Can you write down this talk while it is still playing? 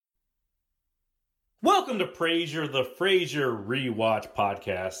Welcome to Frasier, the Frasier Rewatch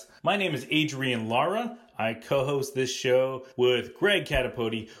Podcast. My name is Adrian Lara. I co-host this show with Greg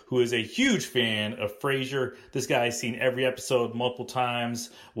Catapoti, who is a huge fan of Frasier. This guy's seen every episode multiple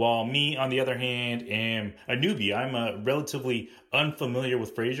times, while me, on the other hand, am a newbie. I'm relatively unfamiliar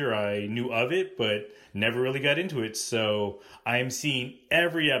with Frasier. I knew of it, but never really got into it, so I am seeing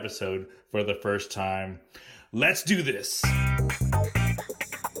every episode for the first time. Let's do this!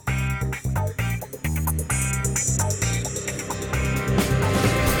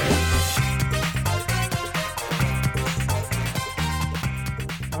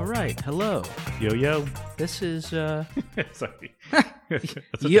 Hello. Yo, yo. This is, Sorry.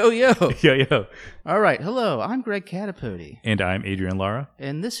 Yo, yo. Yo, yo. All right. Hello. I'm Greg Catapoti. And I'm Adrian Lara.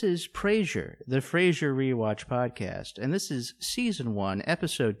 And this is Frasier, the Frasier Rewatch Podcast. And this is Season 1,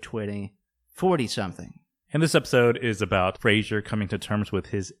 Episode 20, 40-something. And this episode is about Frasier coming to terms with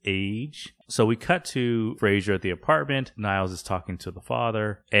his age. So we cut to Frasier at the apartment. Niles is talking to the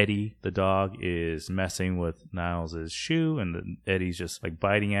father. Eddie, the dog, is messing with Niles' shoe, and Eddie's just like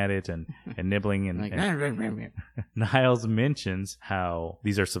biting at it and nibbling. And Niles mentions how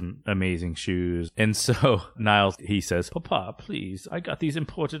these are some amazing shoes. And so Niles, he says, "Papa, please, I got these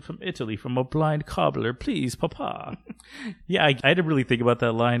imported from Italy from a blind cobbler. Please, Papa." Yeah, I didn't really think about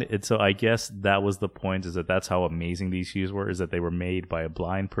that line. And so I guess that was the point, is that that's how amazing these shoes were, is that they were made by a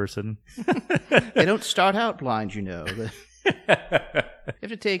blind person. They don't start out blind, you know. You have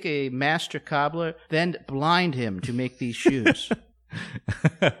to take a master cobbler, then blind him to make these shoes.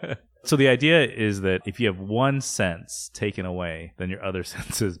 So the idea is that if you have one sense taken away, then your other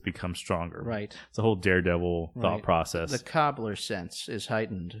senses become stronger. Right. It's a whole Daredevil thought process. The cobbler sense is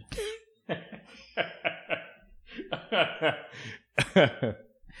heightened.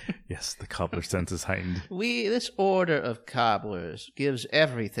 Yes, the cobbler sense is heightened. This order of cobblers gives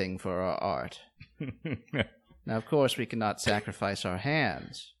everything for our art. Now, of course, we cannot sacrifice our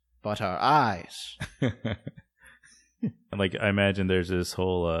hands, but our eyes. Like, I imagine there's this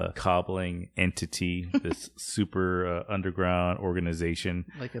whole cobbling entity, this super underground organization.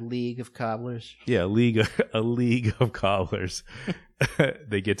 Like a league of cobblers? Yeah, a league of cobblers.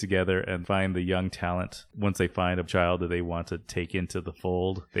 They get together and find the young talent. Once they find a child that they want to take into the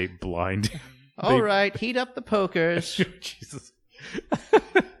fold, they blind. All right, heat up the pokers. Jesus.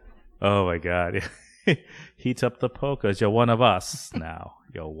 Oh, my God. Heat up the pokers. You're one of us now.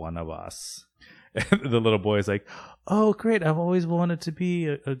 You're one of us. And the little boy is like, "Oh, great. I've always wanted to be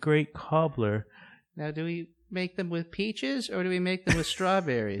a great cobbler." Now, do we make them with peaches or do we make them with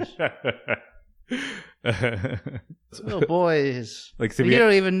strawberries? Little boys. Like, so you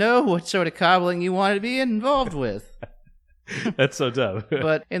don't even know what sort of cobbling you want to be involved with. That's so dumb.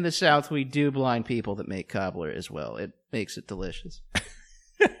 But in the South, we do blind people that make cobbler as well. It makes it delicious.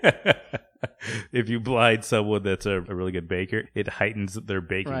 If you blind someone that's a really good baker, it heightens their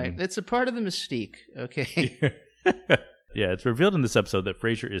baking. Right. It's a part of the mystique, okay? Yeah, it's revealed in this episode that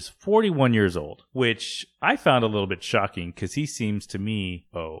Frasier is 41 years old, which I found a little bit shocking because he seems to me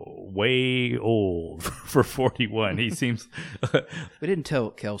way old for 41. He seems... We didn't tell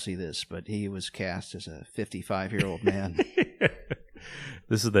Kelsey this, but he was cast as a 55-year-old man.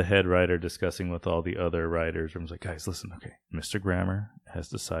 This is the head writer discussing with all the other writers. Everyone's like, "Guys, listen, okay. Mr. Grammer has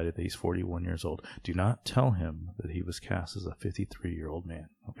decided that he's 41 years old. Do not tell him that he was cast as a 53-year-old man,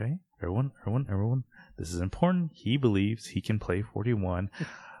 okay? Everyone, this is important. He believes he can play 41.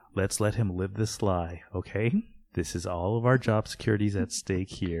 Let's let him live this lie, okay? This is all of our job securities at stake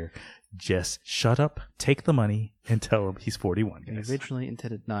here. Just shut up, take the money, and tell him he's 41, guys." He originally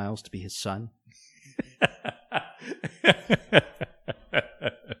intended Niles to be his son.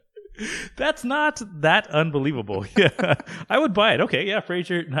 That's not that unbelievable. Yeah, I would buy it. Okay, yeah,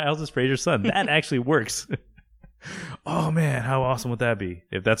 Niles is Frasier's son. That actually works. Oh man, how awesome would that be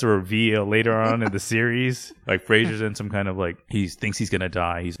if that's a reveal later on in the series? Like, Frasier's in some kind of, like, he thinks he's gonna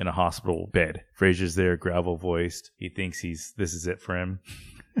die. He's in a hospital bed. Frasier's there, gravel voiced. He thinks this is it for him.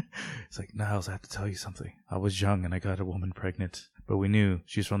 It's like, "Niles, I have to tell you something. I was young and I got a woman pregnant, but we knew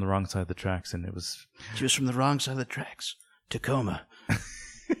she was from the wrong side of the tracks, and she was from the wrong side of the tracks. Tacoma."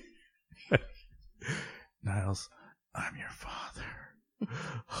 "Niles, I'm your father."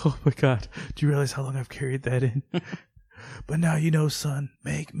 "Oh my God, do you realize how long I've carried that in? But now you know, son,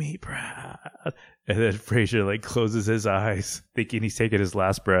 make me proud." And then Frasier, like, closes his eyes, thinking he's taking his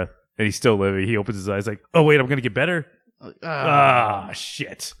last breath, and he's still living. He opens his eyes like, "Oh wait, I'm gonna get better."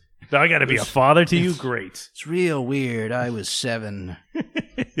 Shit. Now I gotta be a father to you? Great. It's real weird. I was 7.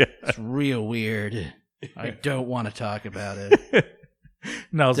 Yeah. It's real weird. I don't want to talk about it.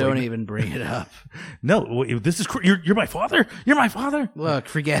 Niles Don't like, even bring it up. no, wait, this is you're my father. You're my father. Look,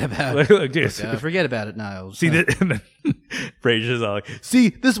 forget about it. Look, yes. Forget about it, Niles. See that? And then Frasier's all like, "See,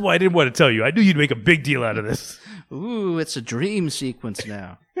 this is why I didn't want to tell you. I knew you'd make a big deal out of this." Ooh, it's a dream sequence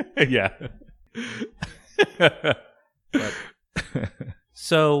now. Yeah. But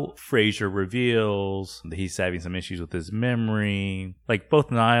So Frasier reveals that he's having some issues with his memory. Like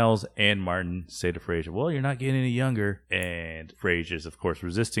both Niles and Martin say to Frasier, "Well, you're not getting any younger." And Frasier's, of course,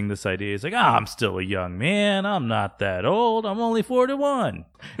 resisting this idea. He's like, I'm still a young man. I'm not that old. I'm only 41.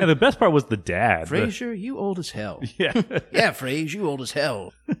 And the best part was the dad. Frasier, you old as hell. Yeah. Yeah, Frasier, you old as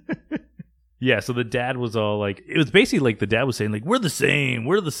hell. Yeah, so the dad was all like, it was basically like the dad was saying, like, we're the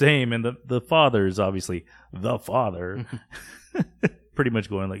same. And the father is obviously the father. Pretty much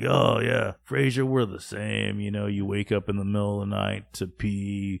going like, oh, yeah, Frasier, we're the same. You know, you wake up in the middle of the night to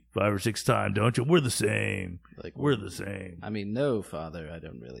pee 5 or 6 times, don't you? We're the same. Like, we're the same. I mean, no, Father, I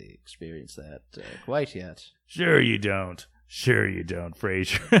don't really experience that quite yet. Sure you don't,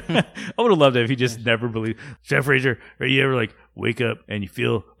 Frasier. I would have loved it if he just never believed. Chef Frasier, are you ever like wake up and you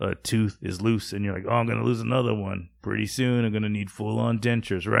feel a tooth is loose and you're like, oh, I'm going to lose another one. Pretty soon I'm going to need full-on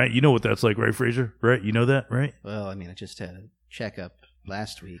dentures, right? You know what that's like, right, Frasier? Right? You know that, right? Well, I mean, I just had a checkup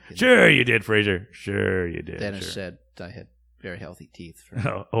last week. And sure you did, Frasier. Sure you did. Dennis said I had very healthy teeth.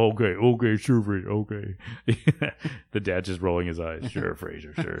 Okay, sure, Frasier, okay. The dad just rolling his eyes. Sure,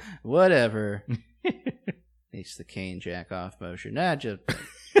 Frasier, sure. Whatever. Makes the cane jack off motion. Nah, just...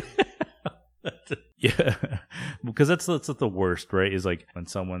 Yeah, because that's the worst, right? Is like when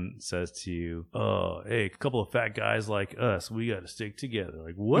someone says to you, "Oh, hey, a couple of fat guys like us, we got to stick together."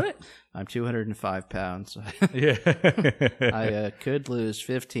 Like, what? I'm 205 pounds. Yeah, I could lose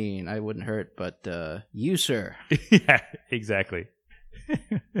 15. I wouldn't hurt, but you, sir. Yeah, exactly.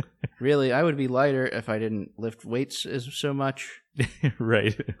 Really, I would be lighter if I didn't lift weights so much.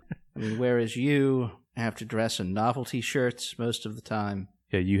 Right. I mean, whereas you have to dress in novelty shirts most of the time.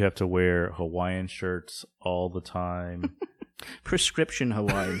 Yeah, you have to wear Hawaiian shirts all the time. Prescription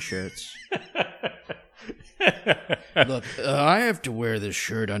Hawaiian shirts. Look, I have to wear this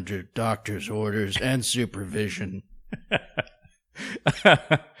shirt under doctor's orders and supervision.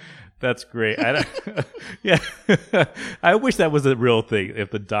 That's great. Yeah, I wish that was a real thing.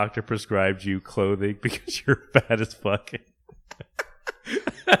 If the doctor prescribed you clothing because you're fat as fuck.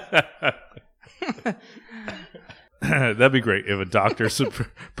 That'd be great if a doctor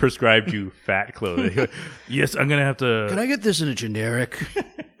prescribed you fat clothing. Yes, I'm gonna have to. Can I get this in a generic?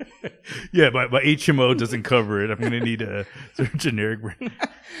 Yeah, my HMO doesn't cover it. I'm gonna need a generic. All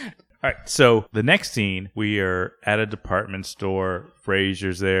right, so the next scene, we are at a department store.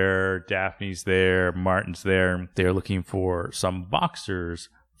 Frasier's there, Daphne's there, Martin's there. They're looking for some boxers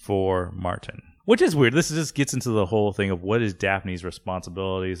for Martin. Which is weird. This just gets into the whole thing of what is Daphne's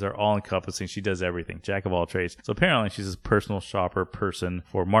responsibilities. They're all encompassing. She does everything. Jack of all trades. So apparently she's a personal shopper person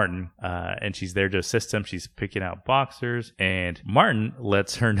for Martin. And she's there to assist him. She's picking out boxers. And Martin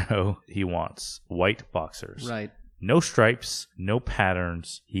lets her know he wants white boxers. Right. No stripes, no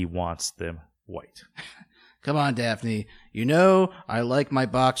patterns. He wants them white. Come on, Daphne. You know I like my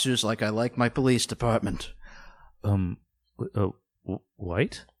boxers like I like my police department.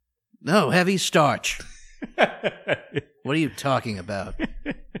 White? No, heavy starch. What are you talking about?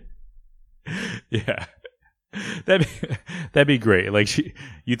 Yeah. That'd be great. Like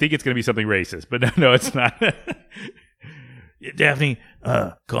you think it's going to be something racist, but no, it's not. Daphne,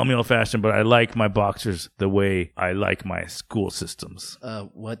 call me old-fashioned, but I like my boxers the way I like my school systems.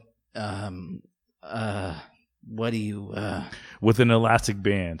 What do you, With an elastic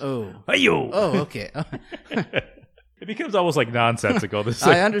band. Oh. Hey-yo! Oh, okay. It becomes almost like nonsensical. This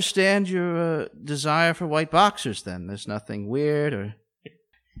I understand your desire for white boxers, then. There's nothing weird or...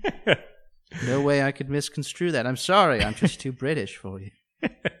 No way I could misconstrue that. I'm sorry. I'm just too British for you.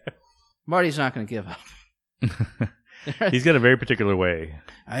 Marty's not going to give up. He's got a very particular way.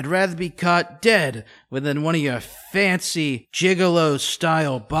 I'd rather be caught dead than one of your fancy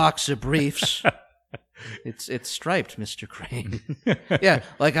gigolo-style boxer briefs. It's striped, Mr. Crane. Yeah,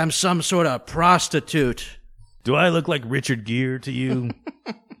 like I'm some sort of prostitute. Do I look like Richard Gere to you?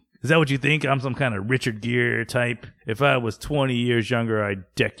 Is that what you think? I'm some kind of Richard Gere type? If I was 20 years younger,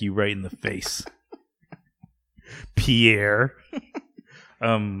 I'd deck you right in the face. Pierre.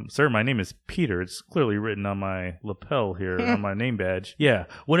 Sir, my name is Peter. It's clearly written on my lapel here, on my name badge. Yeah,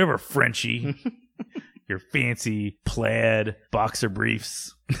 whatever, Frenchie. Your fancy plaid boxer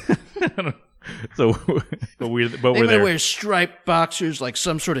briefs. So, but we're there. Wear striped boxers like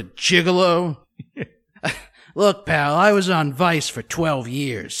some sort of gigolo. Look, pal, I was on Vice for 12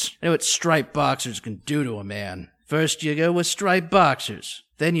 years. I know what striped boxers can do to a man. First you go with striped boxers.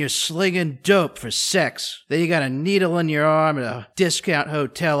 Then you're slinging dope for sex. Then you got a needle in your arm at a discount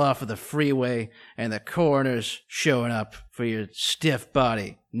hotel off of the freeway, and the coroner's showing up for your stiff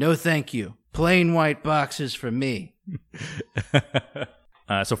body. No thank you. Plain white boxers for me.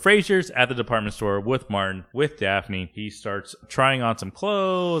 So Frasier's at the department store with Martin, with Daphne. He starts trying on some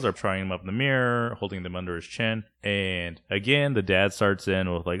clothes or trying them up in the mirror, holding them under his chin. And again, the dad starts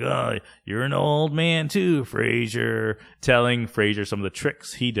in with like, oh, you're an old man too, Frasier, telling Frasier some of the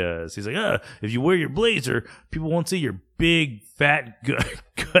tricks he does. He's like, if you wear your blazer, people won't see your big, fat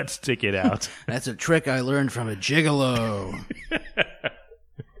gut sticking out. That's a trick I learned from a gigolo.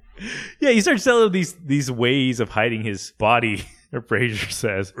 Yeah, he starts telling these ways of hiding his body. Or Frasier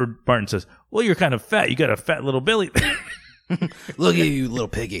says, or Martin says, well, you're kind of fat. You got a fat little belly. Look at you, little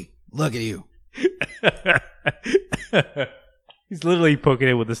piggy. Look at you. He's literally poking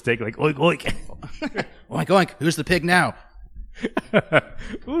it with a stick like, oink, oink. Oink, oink. Who's the pig now?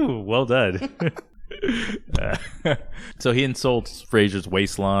 Ooh, well done. So he insults Frasier's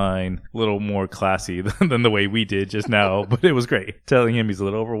waistline, a little more classy than the way we did just now, but it was great. Telling him he's a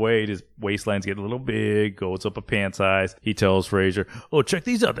little overweight, his waistline's getting a little big, goes up a pant size. He tells Frasier, oh, check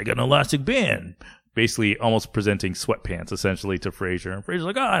these out, they got an elastic band. Basically almost presenting sweatpants essentially to Frasier. And Frasier's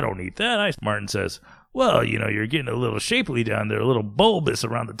like, oh, I don't need that. Martin says, well, you're getting a little shapely down there, a little bulbous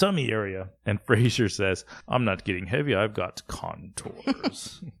around the tummy area. And Frasier says, I'm not getting heavy, I've got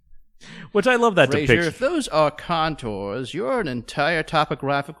contours. Which I love that Frasier, depiction. if those are contours, you're an entire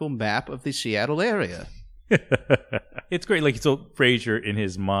topographical map of the Seattle area. It's great. Like, so Frasier, in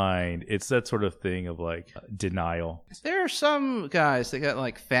his mind, it's that sort of thing of, like, denial. There are some guys that got,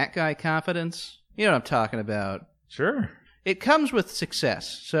 like, fat guy confidence. You know what I'm talking about. Sure. It comes with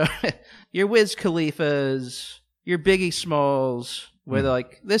success. So, your Wiz Khalifa's, your Biggie Smalls, where they're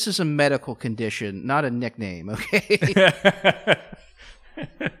like, this is a medical condition, not a nickname, okay?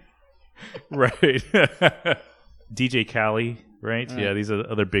 Right. DJ Khaled, right? Yeah, these are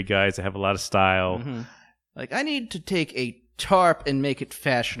other big guys that have a lot of style. Mm-hmm. Like, I need to take a tarp and make it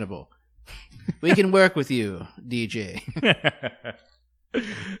fashionable. We can work with you, DJ.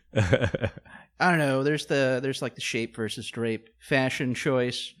 I don't know. There's like the shape versus drape fashion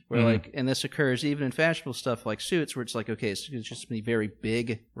choice where like, and this occurs even in fashionable stuff like suits where it's like, okay, it's just going to be very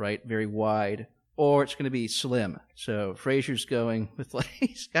big, right? Very wide. Or it's going to be slim. So Frasier's going with like,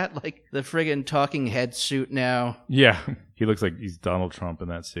 he's got like the friggin' talking head suit now. Yeah. He looks like he's Donald Trump in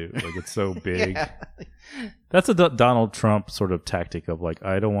that suit. Like, it's so big. Yeah. That's a Donald Trump sort of tactic of like,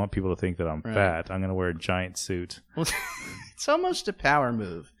 I don't want people to think that I'm fat. I'm going to wear a giant suit. Well, it's almost a power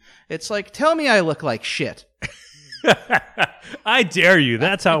move. It's like, tell me I look like shit. I dare you.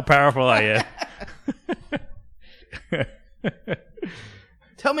 That's how powerful I am.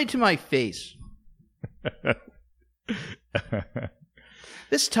 Tell me to my face.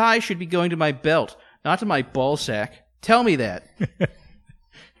 This tie should be going to my belt, not to my ball sack. Tell me that.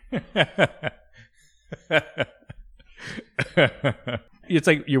 It's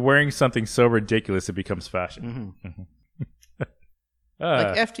like you're wearing something so ridiculous it becomes fashion. Mm-hmm.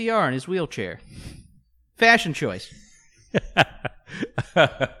 Like FDR in his wheelchair. Fashion choice.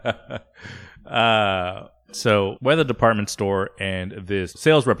 So weather department store and this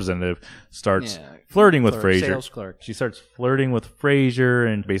sales representative starts flirting with Frasier. Sales clerk. She starts flirting with Frasier,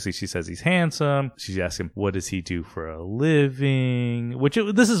 and basically she says he's handsome. She asks him, what does he do for a living?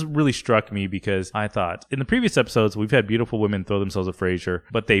 This has really struck me because I thought in the previous episodes we've had beautiful women throw themselves at Frasier,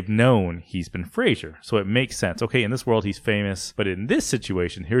 but they've known he's been Frasier. So it makes sense. Okay, in this world he's famous, but in this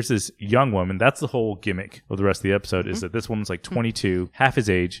situation, here's this young woman. That's the whole gimmick of the rest of the episode is that this woman's like 22, half his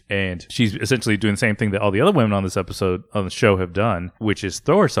age, and she's essentially doing the same thing that all the other women on this episode on the show have done, which is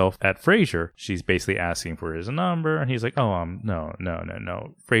throw herself at Frasier. She's basically asking for his number, and he's like, oh, no.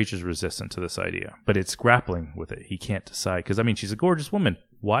 Frasier's resistant to this idea, but it's grappling with it. He can't decide because, I mean, she's a gorgeous woman.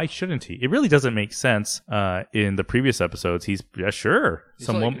 Why shouldn't he? It really doesn't make sense. In the previous episodes, sure.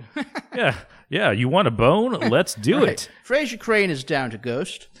 Someone, yeah. You want a bone? Let's do it. Frasier Crane is down to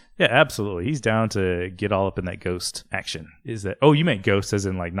ghost. Yeah, absolutely. He's down to get all up in that ghost action. Is that? Oh, you meant ghost as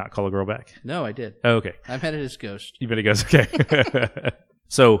in like not call a girl back? No, I did. Oh, okay. I meant it as ghost. You meant it ghost. Okay.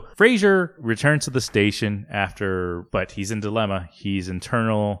 So Frasier returns to the station but he's in dilemma. He's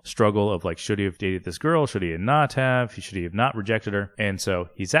internal struggle of like, should he have dated this girl? Should he not have? Should he have not rejected her? And so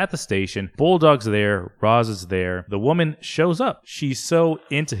he's at the station. Bulldog's there. Roz is there. The woman shows up. She's so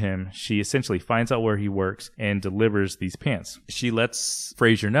into him. She essentially finds out where he works and delivers these pants. She lets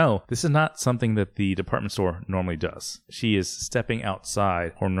Frasier know this is not something that the department store normally does. She is stepping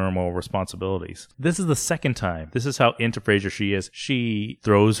outside her normal responsibilities. This is the second time. This is how into Frasier she is. She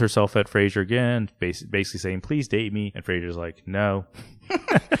throws herself at Frasier again, basically saying, please date me. And Frasier's like, no.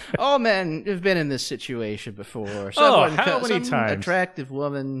 All men have been in this situation before. How many some times? attractive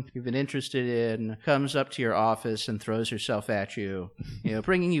woman you've been interested in comes up to your office and throws herself at you,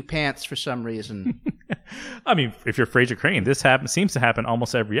 bringing you pants for some reason. I mean, if you're Frasier Crane, this seems to happen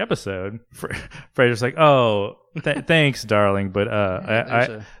almost every episode. Frasier's like, oh, thanks, darling, but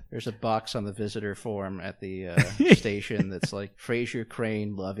there's a box on the visitor form at the station that's like Frasier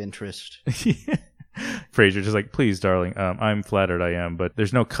Crane love interest. Frasier just like, please, darling, I'm flattered, I am, but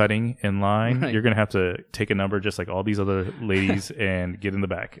there's no cutting in line. Right. You're gonna have to take a number just like all these other ladies and get in the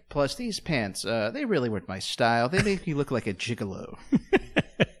back. Plus, these pants, they really weren't my style. They make me look like a gigolo.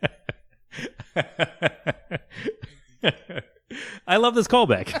 I love this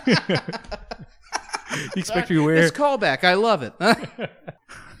callback. You expect me to wear This callback, I love it.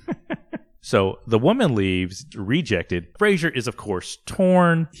 So the woman leaves, rejected. Frasier is, of course,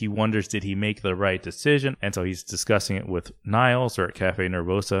 torn. He wonders, did he make the right decision? And so he's discussing it with Niles or at Cafe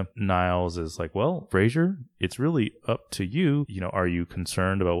Nervosa. Niles is like, well, Frasier, it's really up to you. Are you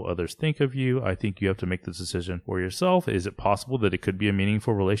concerned about what others think of you? I think you have to make the decision for yourself. Is it possible that it could be a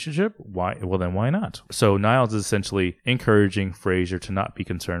meaningful relationship? Why? Well, then why not? So Niles is essentially encouraging Frasier to not be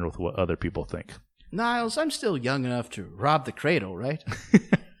concerned with what other people think. Niles, I'm still young enough to rob the cradle, right?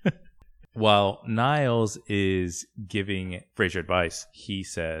 While Niles is giving Frasier advice, he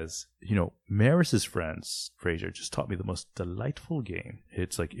says, Maris's friends, Frasier, just taught me the most delightful game.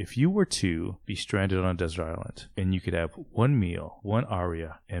 It's like, if you were to be stranded on a desert island and you could have one meal, one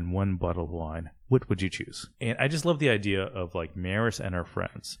aria, and one bottle of wine, what would you choose? And I just love the idea of like Maris and her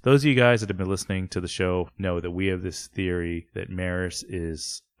friends. Those of you guys that have been listening to the show know that we have this theory that Maris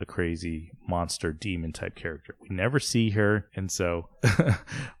is a crazy monster demon type character. We never see her, and so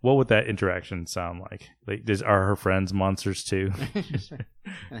what would that interaction sound like? Are her friends monsters too?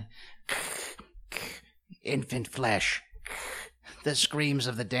 Infant flesh, the screams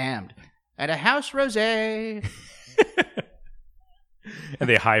of the damned, and a house rosé. And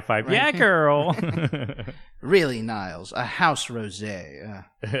they high five. Right. Yeah, girl. Really, Niles, a house rosé.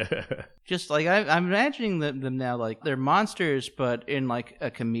 Just like I'm imagining them now, like they're monsters, but in like a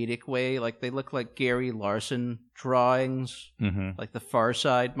comedic way. Like they look like Gary Larson drawings, like the Far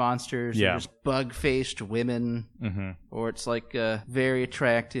Side monsters. Yeah, just bug-faced women, or it's like a very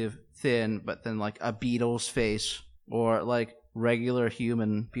attractive, thin, but then like a Beatles face, or like regular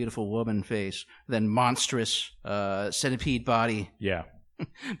human beautiful woman face, then monstrous centipede body. Yeah.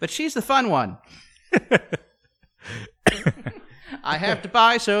 But she's the fun one. I have to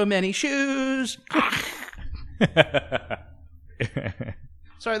buy so many shoes.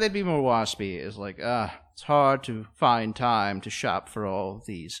 Sorry, they'd be more waspy. It's like, it's hard to find time to shop for all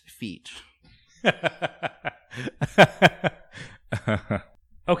these feet.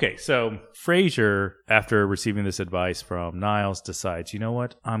 Okay, so Frasier, after receiving this advice from Niles, decides, you know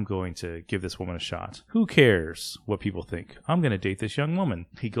what? I'm going to give this woman a shot. Who cares what people think? I'm going to date this young woman.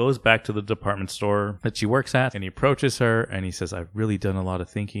 He goes back to the department store that she works at, and he approaches her, and he says, I've really done a lot of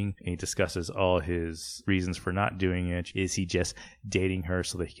thinking. And he discusses all his reasons for not doing it. Is he just dating her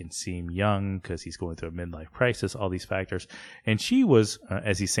so that he can seem young because he's going through a midlife crisis? All these factors. And she was,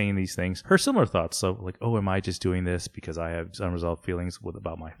 as he's saying these things, her similar thoughts. So like, oh, am I just doing this because I have unresolved feelings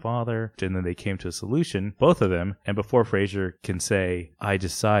about my father? And then they came to a solution, both of them, and before Frasier can say, I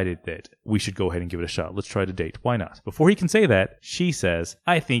decided that we should go ahead and give it a shot, let's try to date, why not? Before he can say that, she says,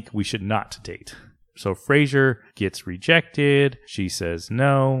 I think we should not date. So Frasier gets rejected, she says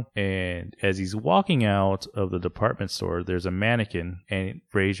no, and as he's walking out of the department store, there's a mannequin, and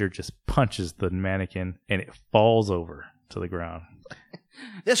Frasier just punches the mannequin, and it falls over to the ground.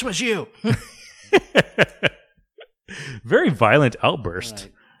 This was you! Very violent outburst.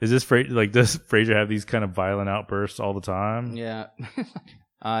 Right. Is this does Frasier have these kind of violent outbursts all the time? Yeah.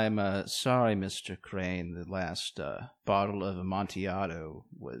 I'm sorry, Mr. Crane. The last bottle of Amontillado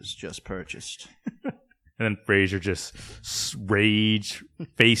was just purchased. And then Frasier just rage,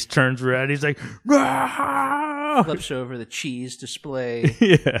 face turns red. He's like, "Rah!" Flips over the cheese display.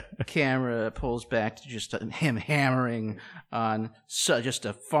 Yeah. Camera pulls back to just him hammering on just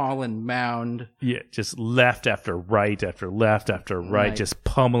a fallen mound. Yeah, just left after right after left after right, just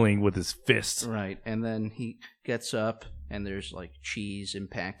pummeling with his fists. Right, and then he gets up, and there's like cheese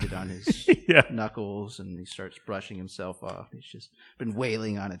impacted on his knuckles, and he starts brushing himself off. He's just been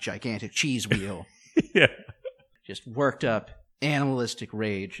wailing on a gigantic cheese wheel. Yeah. Just worked up, animalistic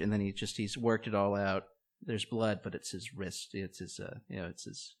rage, and then he's worked it all out. There's blood, but it's his wrist. It's his it's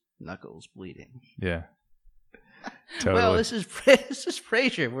his knuckles bleeding. Yeah. Totally. Well, this is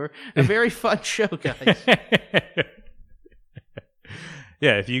Frasier. We're a very fun show, guys.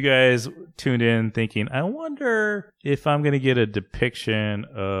 Yeah, if you guys tuned in thinking, I wonder if I'm going to get a depiction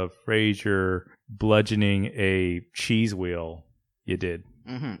of Frasier bludgeoning a cheese wheel, you did.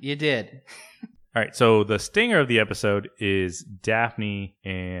 Mm-hmm. You did. All right, so the stinger of the episode is Daphne,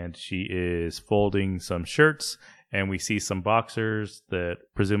 and she is folding some shirts, and we see some boxers that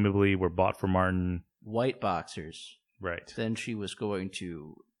presumably were bought for Martin. White boxers. Right. Then she was going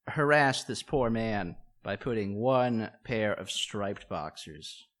to harass this poor man by putting one pair of striped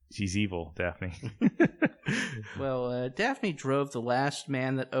boxers. She's evil, Daphne. Well, Daphne drove the last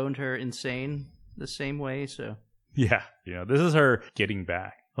man that owned her insane the same way, so... Yeah, this is her getting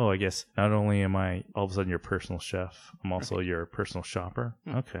back. Oh, I guess not only am I all of a sudden your personal chef, I'm also your personal shopper.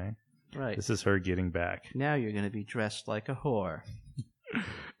 Okay. Right. This is her getting back. Now you're going to be dressed like a whore.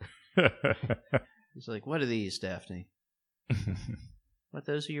 He's like, what are these, Daphne? What,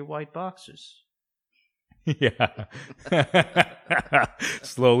 those are your white boxers? Yeah.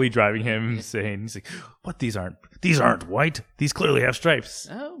 Slowly driving him insane. He's like, what, these aren't white. These clearly have stripes.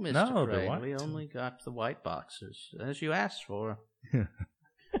 Oh, Mr. No, they're Crane, white. we only got the white boxers, as you asked for.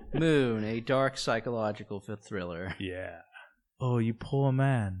 Moon, a dark psychological thriller. Yeah. Oh, you poor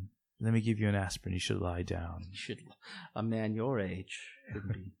man. Let me give you an aspirin. You should lie down. A man your age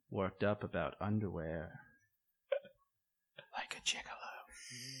shouldn't be worked up about underwear. Like a gigolo.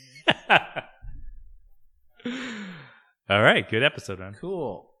 All right. Good episode, man.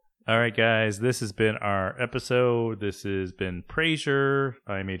 Cool. All right, guys. This has been our episode. This has been Frasier.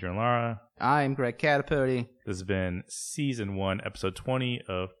 I'm Adrian Lara. I'm Greg Catapody. This has been Season 1, Episode 20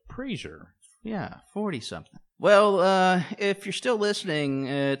 of Frasier. Yeah, 40-something. Well, if you're still listening,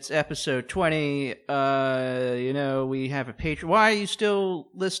 it's episode 20. We have a Patreon. Why are you still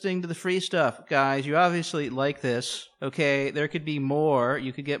listening to the free stuff, guys? You obviously like this. Okay, there could be more.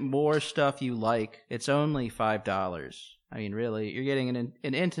 You could get more stuff you like. It's only $5. I mean, really, you're getting an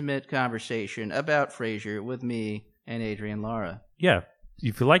intimate conversation about Frasier with me and Adrian Lara. Yeah.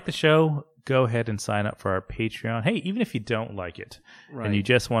 If you like the show, go ahead and sign up for our Patreon. Hey, even if you don't like it, Right. and you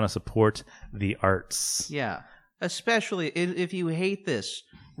just want to support the arts. Yeah. Especially if you hate this,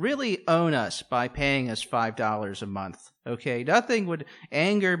 really own us by paying us $5 a month. Okay? Nothing would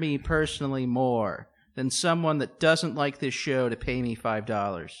anger me personally more than someone that doesn't like this show to pay me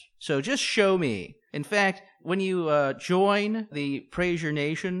 $5. So just show me. In fact, when you join the Frasier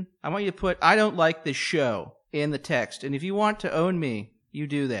Nation, I want you to put, I don't like this show in the text. And if you want to own me, you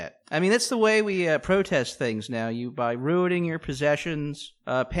do that. I mean, that's the way we protest things now. By ruining your possessions,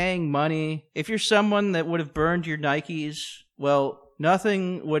 paying money. If you're someone that would have burned your Nikes, well,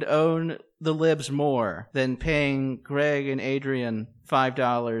 nothing would own the libs more than paying Greg and Adrian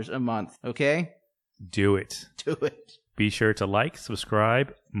 $5 a month. Okay? Do it. Do it. Be sure to like,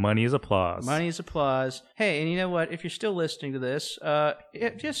 subscribe. Money is applause. Money is applause. Hey, and you know what? If you're still listening to this,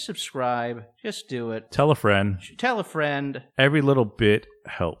 just subscribe. Just do it. Tell a friend. Tell a friend. Every little bit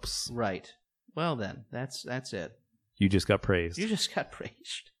helps. Right. Well then, that's it. You just got praised. You just got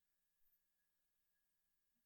praised.